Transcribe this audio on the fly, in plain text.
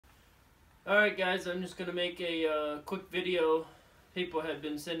Alright guys, I'm just going to make a quick video. People have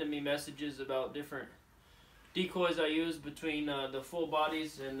been sending me messages about different decoys I use between the full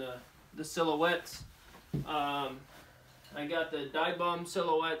bodies and the silhouettes. I got the dive bomb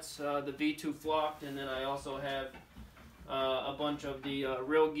silhouettes, the V2 flocked, and then I also have a bunch of the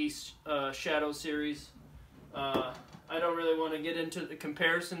Realgeese shadow series. I don't really want to get into the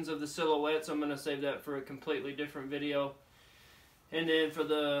comparisons of the silhouettes. I'm going to save that for a completely different video. And then for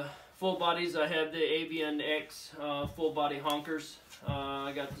the full bodies, I have the Avian X full body honkers.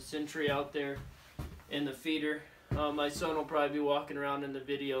 I got the Sentry out there and the feeder. My son will probably be walking around in the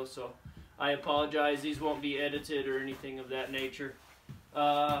video, so I apologize. These won't be edited or anything of that nature.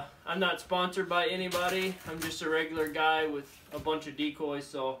 I'm not sponsored by anybody. I'm just a regular guy with a bunch of decoys.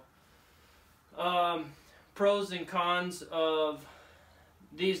 So pros and cons of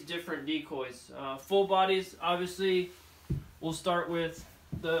these different decoys. Full bodies, obviously, we'll start with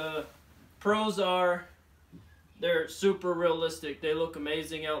the pros are they're super realistic. They look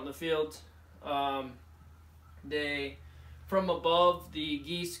amazing out in the field. From above, the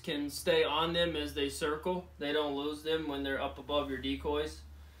geese can stay on them as they circle. They don't lose them when they're up above your decoys.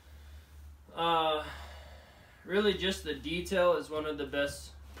 Really just the detail is one of the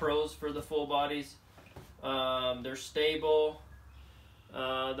best pros for the full bodies. They're stable. The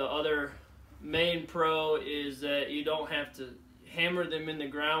other main pro is that you don't have to hammer them in the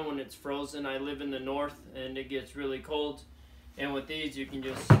ground when it's frozen. I live in the north and it gets really cold, and with these you can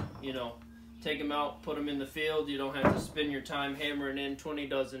just, you know, take them out, put them in the field. You don't have to spend your time hammering in 20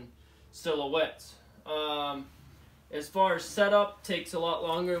 dozen silhouettes. As far as setup, takes a lot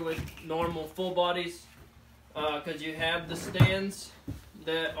longer with normal full bodies because you have the stands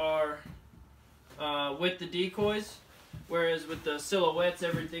that are with the decoys, whereas with the silhouettes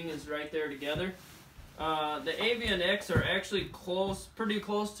everything is right there together. The Avian X are actually pretty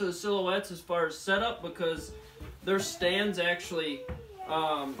close to the silhouettes as far as setup, because their stands actually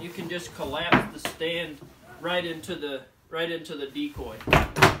you can just collapse the stand right into the decoy,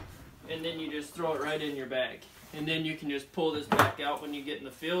 and then you just throw it right in your bag, and then you can just pull this back out when you get in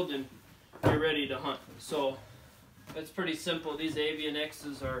the field and you're ready to hunt. So it's pretty simple. These Avian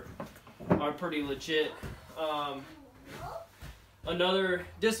X's are pretty legit. Another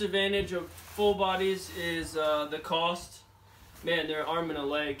disadvantage of full bodies is the cost. Man, they're an arm and a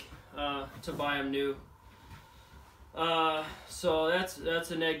leg to buy them new. So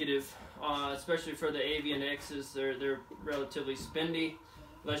that's a negative, especially for the Avian X's. They're relatively spendy,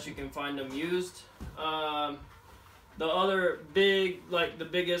 unless you can find them used. The other the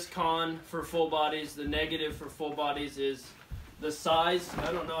biggest con for full bodies, the negative for full bodies, is the size.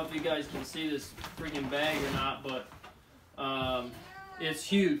 I don't know if you guys can see this freaking bag or not, but it's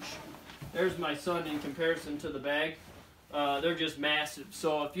huge. There's my son in comparison to the bag. They're just massive.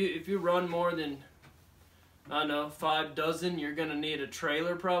 So if you run more than, I don't know, 5 dozen, you're gonna need a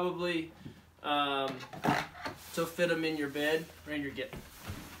trailer probably to fit them in your bed. Ranger, get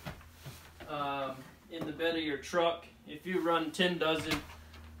in the bed of your truck. If you run 10 dozen,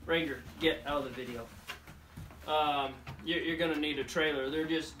 Ranger, get out of the video. You're gonna need a trailer. They're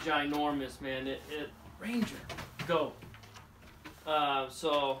just ginormous, man. Ranger, go.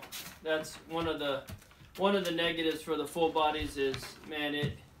 So that's one of the negatives for the full bodies is,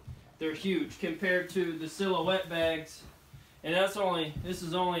 man, they're huge compared to the silhouette bags, and this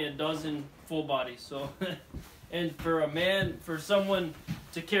is only a dozen full bodies. So and for someone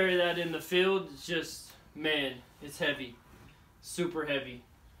to carry that in the field, it's just, man, it's heavy, super heavy.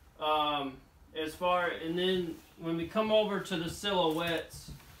 And then when we come over to the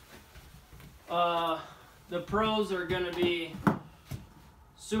silhouettes, the pros are going to be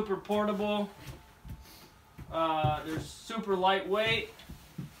super portable. They're super lightweight,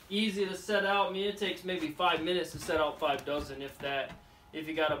 easy to set out. I mean, it takes maybe 5 minutes to set out 5 dozen, if that, if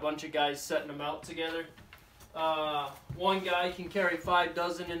you got a bunch of guys setting them out together. One guy can carry 5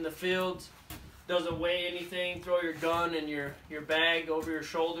 dozen in the field. Doesn't weigh anything. Throw your gun and your bag over your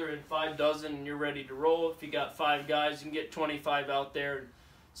shoulder and 5 dozen, and you're ready to roll. If you got 5 guys, you can get 25 out there and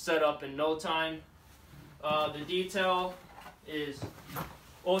set up in no time. The detail is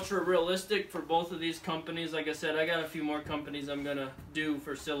ultra realistic for both of these companies. Like I said, I got a few more companies I'm gonna do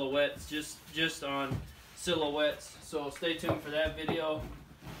for silhouettes, just on silhouettes. So stay tuned for that video.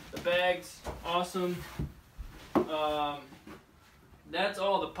 The bags, awesome. That's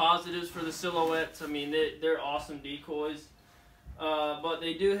all the positives for the silhouettes. I mean, they're awesome decoys, but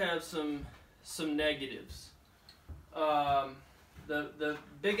they do have some negatives. The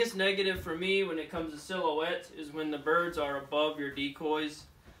biggest negative for me when it comes to silhouettes is when the birds are above your decoys.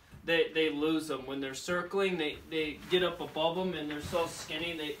 they lose them. When they're circling, they get up above them, and they're so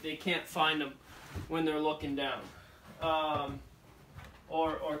skinny they can't find them when they're looking down,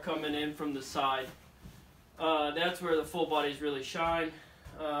 or coming in from the side. That's where the full bodies really shine.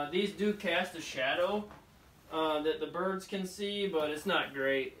 These do cast a shadow that the birds can see, but it's not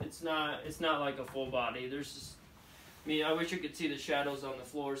great. It's not like a full body. There's just, I mean, I wish you could see the shadows on the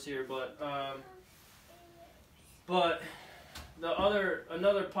floors here, but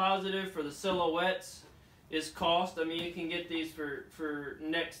another positive for the silhouettes is cost. I mean, you can get these for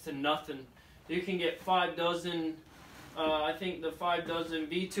next to nothing. You can get 5 dozen. I think the 5 dozen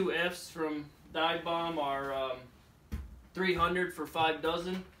V2Fs from Dive Bomb are $300 for 5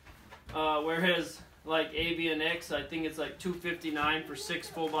 dozen, whereas like Avian X, I think it's like $259 for 6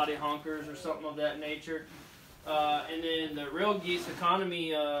 full body honkers or something of that nature. And then the Realgeese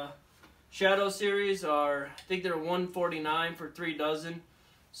Economy Shadow series are, I think they're $149 for 3 dozen.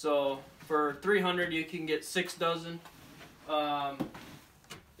 So for $300 you can get 6 dozen.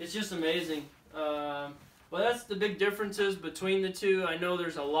 It's just amazing. Well, that's the big differences between the two. I know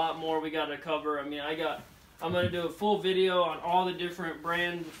there's a lot more we got to cover. I mean, I'm going to do a full video on all the different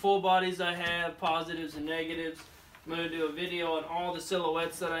brand full bodies I have, positives and negatives. I'm going to do a video on all the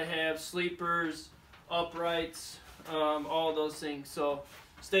silhouettes that I have, sleepers, uprights, all those things. So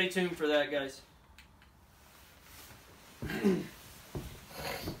stay tuned for that, guys.